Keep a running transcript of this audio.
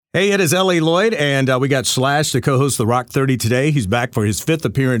Hey, it is L.A. Lloyd, and we got Slash, the co-host of the Rock 30 today. He's back for his fifth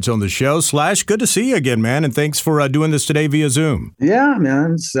appearance on the show. Slash, good to see you again, man, and thanks for doing this today via Zoom. Yeah,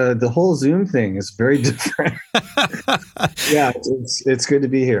 man. It's, the whole Zoom thing is very different. Yeah, it's good to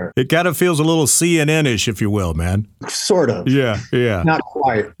be here. It kind of feels a little CNN-ish, if you will, man. Sort of. Yeah. Not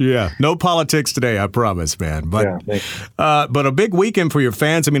quite. Yeah. No politics today, I promise, man. But, but a big weekend for your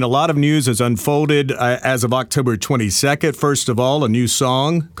fans. I mean, a lot of news has unfolded as of October 22nd. First of all, a new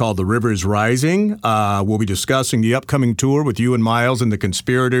song called The River is Rising. We'll be discussing the upcoming tour with you and Miles and the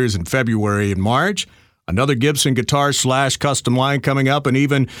Conspirators in February and March. Another Gibson guitar / custom line coming up, and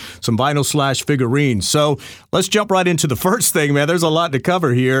even some vinyl / figurines. So let's jump right into the first thing, man. There's a lot to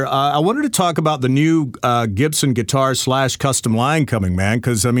cover here. I wanted to talk about the new Gibson guitar / custom line coming, man,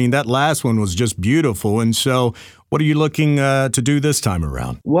 because, I mean, that last one was just beautiful. And so what are you looking to do this time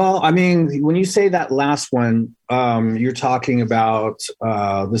around? Well, I mean, when you say that last one, you're talking about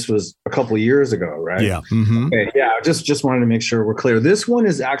this was a couple of years ago, right? Yeah. Mm-hmm. Okay, yeah. Just wanted to make sure we're clear. This one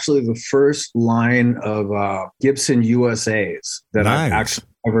is actually the first line of Gibson USAs that I've actually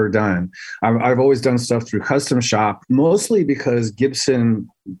ever done. I've always done stuff through Custom Shop, mostly because Gibson,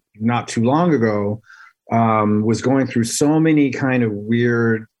 not too long ago, was going through so many kind of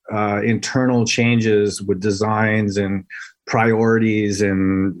weird internal changes with designs and priorities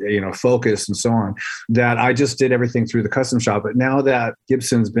and focus and so on, that I just did everything through the Custom Shop. But now that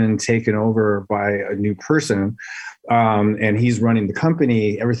Gibson's been taken over by a new person and he's running the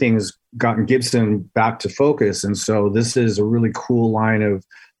company, everything's gotten Gibson back to focus. And so this is a really cool line of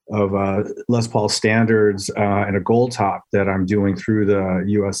Les Paul standards and a gold top that I'm doing through the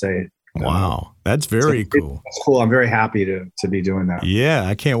USA. Wow, that's very cool. That's cool. I'm very happy to be doing that. Yeah,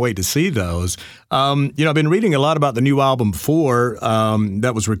 I can't wait to see those. I've been reading a lot about the new album 4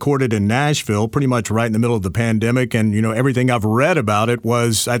 that was recorded in Nashville, pretty much right in the middle of the pandemic. And, everything I've read about it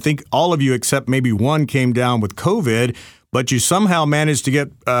was, I think all of you except maybe one came down with COVID, but you somehow managed to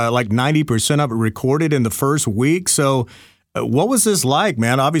get like 90% of it recorded in the first week. So what was this like,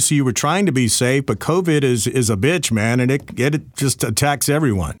 man? Obviously, you were trying to be safe, but COVID is a bitch, man, and it just attacks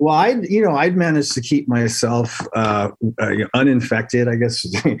everyone. Well, I'd managed to keep myself uninfected, I guess,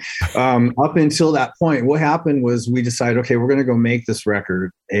 up until that point. What happened was we decided, okay, we're going to go make this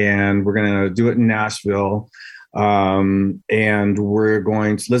record, and we're going to do it in Nashville, and we're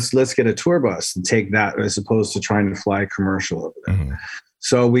going to let's get a tour bus and take that as opposed to trying to fly commercial over there. Mm-hmm.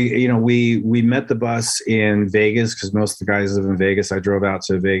 So we met the bus in Vegas because most of the guys live in Vegas. I drove out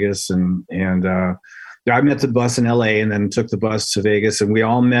to Vegas and I met the bus in LA and then took the bus to Vegas, and we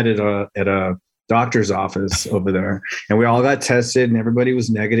all met at a doctor's office over there, and we all got tested and everybody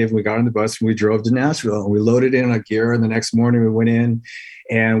was negative. We got on the bus and we drove to Nashville and we loaded in our gear, and the next morning we went in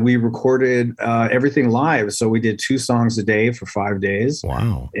and we recorded everything live. So we did 2 songs a day for 5 days.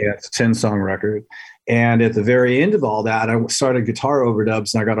 Wow. It's a 10-song record. And at the very end of all that, I started guitar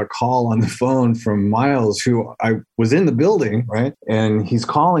overdubs, and I got a call on the phone from Miles, who I was in the building, right? And he's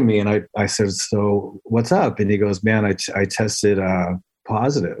calling me, and I said, so what's up? And he goes, man, I tested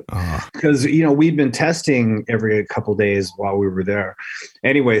positive. Because, we'd been testing every couple of days while we were there.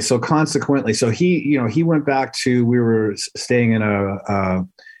 Anyway, so consequently, so he went back to, we were staying in a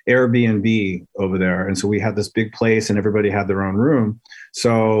Airbnb over there. And so we had this big place and everybody had their own room.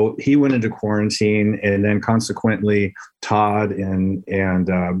 So he went into quarantine, and then consequently Todd and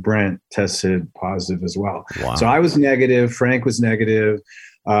Brent tested positive as well. Wow. So I was negative. Frank was negative.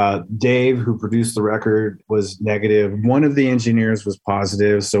 Dave, who produced the record, was negative. One of the engineers was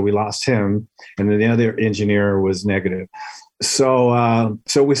positive, so we lost him. And then the other engineer was negative. So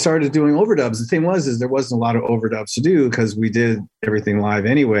we started doing overdubs. The thing was, there wasn't a lot of overdubs to do because we did everything live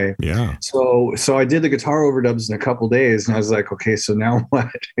anyway. Yeah. So I did the guitar overdubs in a couple of days, and I was like, okay, so now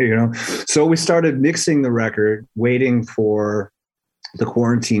what? So we started mixing the record, waiting for the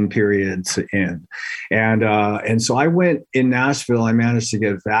quarantine period to end. And so I went in Nashville. I managed to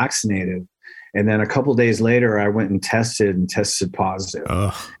get vaccinated, and then a couple of days later, I went and tested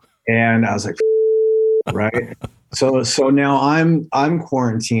positive. And I was like, right. So now I'm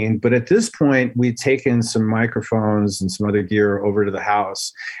quarantined, but at this point we'd taken some microphones and some other gear over to the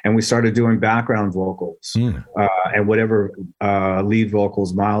house, and we started doing background vocals and whatever lead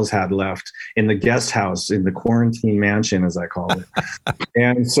vocals Miles had left in the guest house, in the quarantine mansion, as I call it.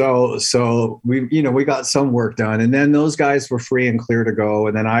 And so we got some work done, and then those guys were free and clear to go.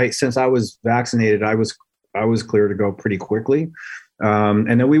 And then since I was vaccinated, I was clear to go pretty quickly.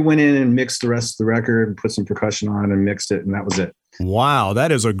 And then we went in and mixed the rest of the record and put some percussion on and mixed it, and that was it. Wow,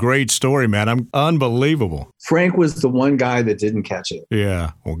 that is a great story, man. Unbelievable. Frank was the one guy that didn't catch it.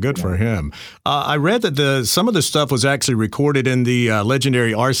 Yeah, well, good for him. I read that some of the stuff was actually recorded in the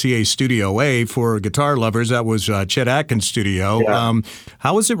legendary RCA Studio A. For guitar lovers. That was Chet Atkins' studio. Yeah.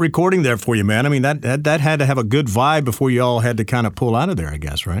 How was it recording there for you, man? I mean, that had to have a good vibe before you all had to kind of pull out of there, I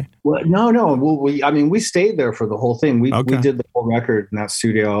guess, right? Well, no. We stayed there for the whole thing. We did the whole record in that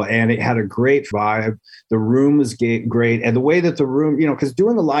studio, and it had a great vibe. The room was great, and the way that the room, because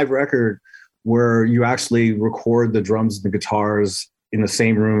doing the live record where you actually record the drums and the guitars in the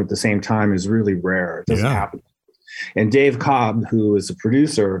same room at the same time is really rare. It doesn't happen. And Dave Cobb, who is a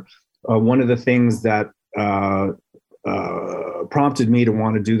producer, one of the things that prompted me to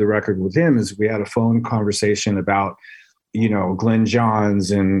want to do the record with him is we had a phone conversation about, Glenn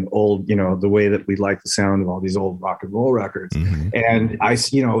Johns and old, the way that we like the sound of all these old rock and roll records. Mm-hmm. And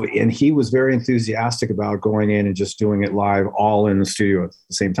and he was very enthusiastic about going in and just doing it live all in the studio at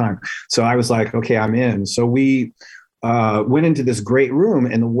the same time. So I was like, okay, I'm in. So we went into this great room,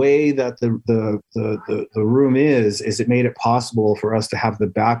 and the way that the room is it made it possible for us to have the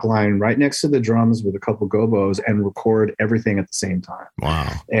back line right next to the drums with a couple gobos and record everything at the same time.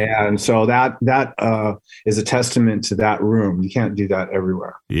 Wow. And so that is a testament to that room. You can't do that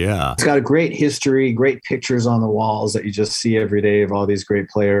everywhere. Yeah. It's got a great history, great pictures on the walls that you just see every day of all these great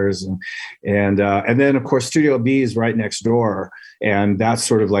players. And then of course Studio B is right next door. And that's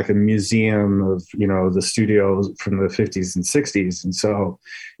sort of like a museum of, the studios from the 50s and 60s. And so,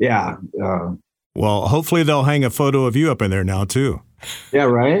 yeah. Well, hopefully they'll hang a photo of you up in there now, too. Yeah,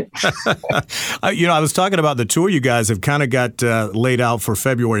 right. I was talking about the tour you guys have kind of got laid out for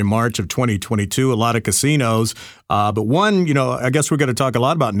February, March of 2022, a lot of casinos. But one, I guess we're going to talk a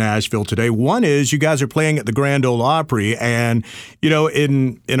lot about Nashville today. One is you guys are playing at the Grand Ole Opry. And,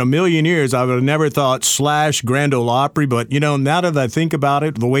 in a million years, I would have never thought / Grand Ole Opry. But, now that I think about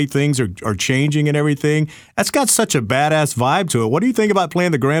it, the way things are changing and everything, that's got such a badass vibe to it. What do you think about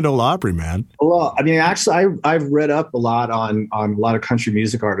playing the Grand Ole Opry, man? Well, I mean, actually, I've read up a lot on a lot of country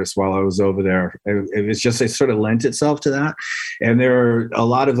music artists while I was over there. It sort of lent itself to that. And there are a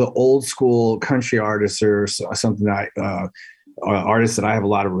lot of the old school country artists or something that artists that I have a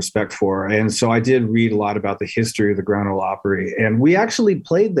lot of respect for. And so I did read a lot about the history of the Grand Ole Opry. And we actually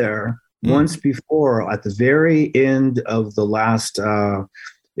played there once before at the very end of the last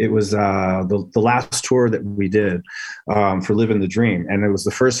it was the last tour that we did for Living the Dream. And it was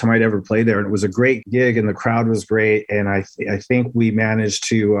the first time I'd ever played there. And it was a great gig and the crowd was great. And I think we managed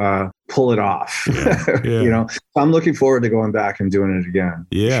to pull it off. Yeah. I'm looking forward to going back and doing it again.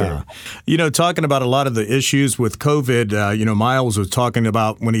 Yeah. Sure. Talking about a lot of the issues with COVID, Miles was talking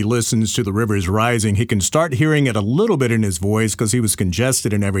about when he listens to The River is Rising, he can start hearing it a little bit in his voice because he was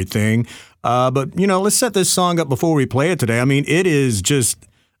congested and everything. But let's set this song up before we play it today. I mean, it is just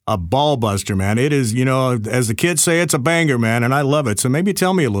a ball buster, man. It is, as the kids say, it's a banger, man, and I love it. So maybe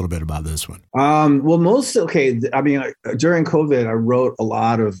tell me a little bit about this one. During COVID, I wrote a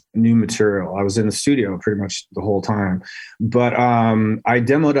lot of new material. I was in the studio pretty much the whole time, but I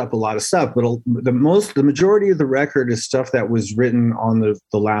demoed up a lot of stuff. But the majority of the record is stuff that was written on the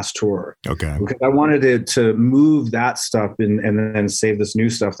last tour. Okay. Because I wanted to move that stuff and then save this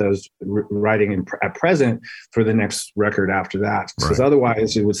new stuff that I was writing at present for the next record after that. Because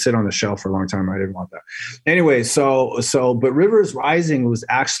otherwise it would sit on the shelf for a long time. I didn't want that. Anyway, but Rivers Rising was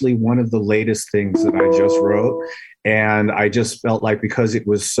actually one of the latest things that I just wrote. And I just felt like because it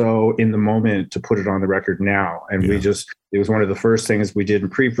was so in the moment to put it on the record now. And it was one of the first things we did in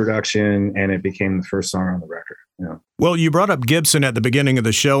pre-production and it became the first song on the record. Yeah. Well, you brought up Gibson at the beginning of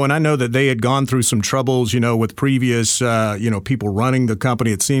the show, and I know that they had gone through some troubles, with previous, people running the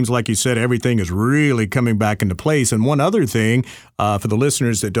company. It seems like you said everything is really coming back into place. And one other thing, for the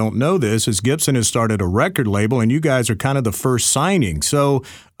listeners that don't know this, is Gibson has started a record label, and you guys are kind of the first signing. So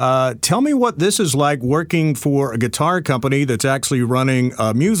tell me what this is like working for a guitar company that's actually running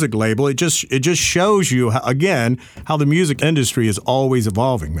a music label. It just shows you, how the music industry is always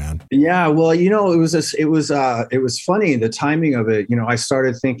evolving, man. Yeah, well, it was funny, the timing of it. I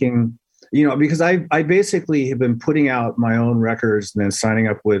started thinking, because I basically have been putting out my own records and then signing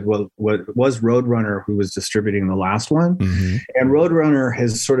up with what was Roadrunner, who was distributing the last one. Mm-hmm. And Roadrunner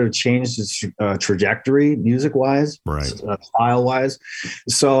has sort of changed its trajectory music-wise, style-wise.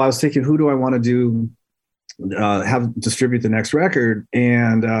 So I was thinking, who do I want to do? Have distribute the next record,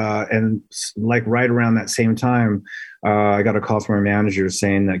 and like right around that same time, I got a call from our manager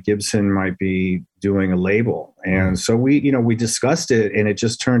saying that Gibson might be doing a label, and so we discussed it, and it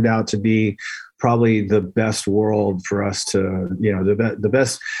just turned out to be probably the best world for us to, the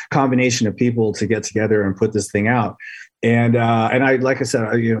best combination of people to get together and put this thing out. I, like I said,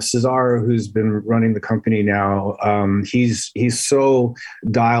 Cesar, who's been running the company now, he's so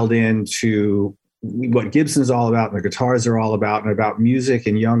dialed into what Gibson's all about and the guitars are all about, and about music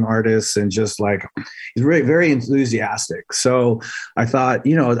and young artists, and just like he's very, very enthusiastic. So I thought,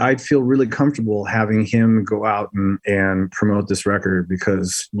 I'd feel really comfortable having him go out and promote this record,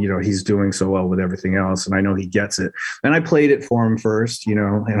 because, he's doing so well with everything else. And I know he gets it. And I played it for him first, and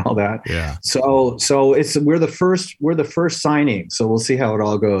all that. Yeah. So we're the first signing. So we'll see how it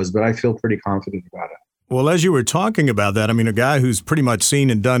all goes, but I feel pretty confident about it. Well, as you were talking about that, I mean, a guy who's pretty much seen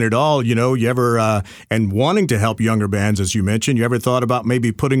and done it all, you ever, and wanting to help younger bands, as you mentioned, you ever thought about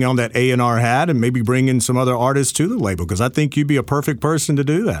maybe putting on that A&R hat and maybe bringing some other artists to the label? Because I think you'd be a perfect person to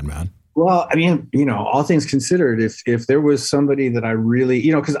do that, man. Well, I mean, all things considered, if there was somebody that I really,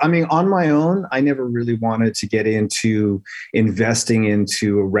 because I mean, on my own, I never really wanted to get into investing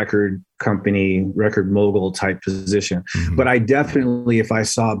into a record company, record mogul type position. Mm-hmm. But I definitely, if I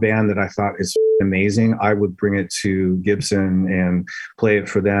saw a band that I thought is amazing, I would bring it to Gibson and play it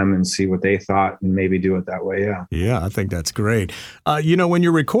for them and see what they thought and maybe do it that way. Yeah. Yeah, I think that's great. When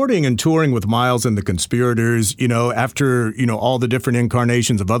you're recording and touring with Miles and the Conspirators, after, all the different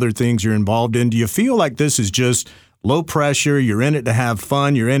incarnations of other things you're involved in, do you feel like this is just low pressure? You're in it to have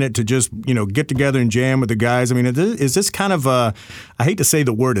fun. You're in it to just, get together and jam with the guys. I mean, is this kind of I hate to say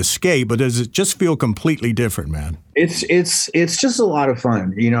the word escape, but does it just feel completely different, man? It's just a lot of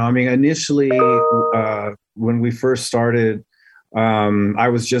fun. I mean, initially, when we first started, I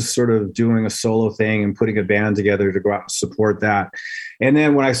was just sort of doing a solo thing and putting a band together to go out and support that. And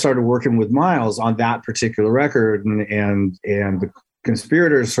then when I started working with Miles on that particular record, and the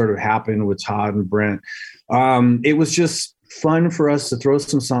Conspirators sort of happened with Todd and Brent, it was just fun for us to throw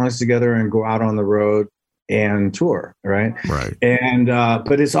some songs together and go out on the road and tour, right? Right. And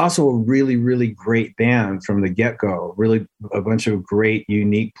but it's also a really, really great band from the get-go. Really, a bunch of great,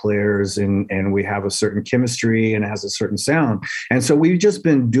 unique players, and we have a certain chemistry and it has a certain sound. And so we've just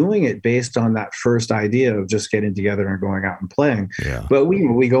been doing it based on that first idea of just getting together and going out and playing. Yeah. But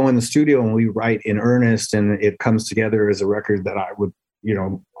we go in the studio and we write in earnest, and it comes together as a record that I would,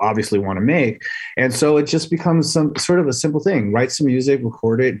 obviously want to make. And so it just becomes some sort of a simple thing. Write some music,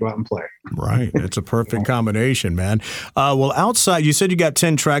 record it, go out and play. Right. It's a perfect combination, man. Well, outside, you said you got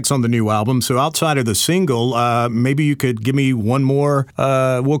 10 tracks on the new album. So outside of the single, maybe you could give me one more,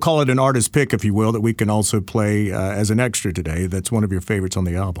 we'll call it an artist pick, if you will, that we can also play as an extra today. That's one of your favorites on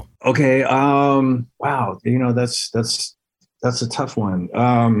the album. Okay. Wow. That's a tough one.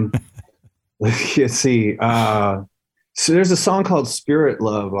 Let's see. So there's a song called Spirit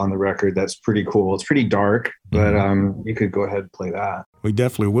Love on the record that's pretty cool. It's pretty dark, but you could go ahead and play that. We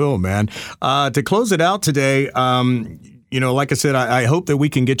definitely will, man. To close it out today, like I said, I hope that we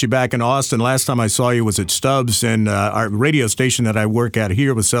can get you back in Austin. Last time I saw you was at Stubbs, and our radio station that I work at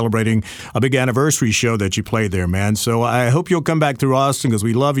here was celebrating a big anniversary show that you played there, man. So I hope you'll come back through Austin, because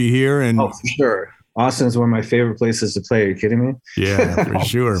we love you here. And oh, for sure. Austin is one of my favorite places to play. Are you kidding me? Yeah, for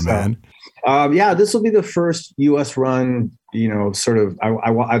sure, man. This will be the first U.S. run, sort of,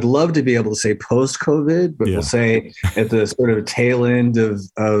 I'd love to be able to say post-COVID, but we'll say at the sort of tail end of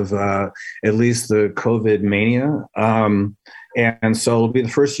at least the COVID mania. And so it'll be the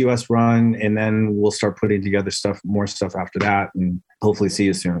first U.S. run, and then we'll start putting together more stuff after that, and hopefully see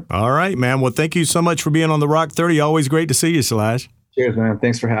you soon. All right, man. Well, thank you so much for being on the Rock 30. Always great to see you, Slash. Cheers, man.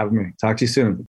 Thanks for having me. Talk to you soon.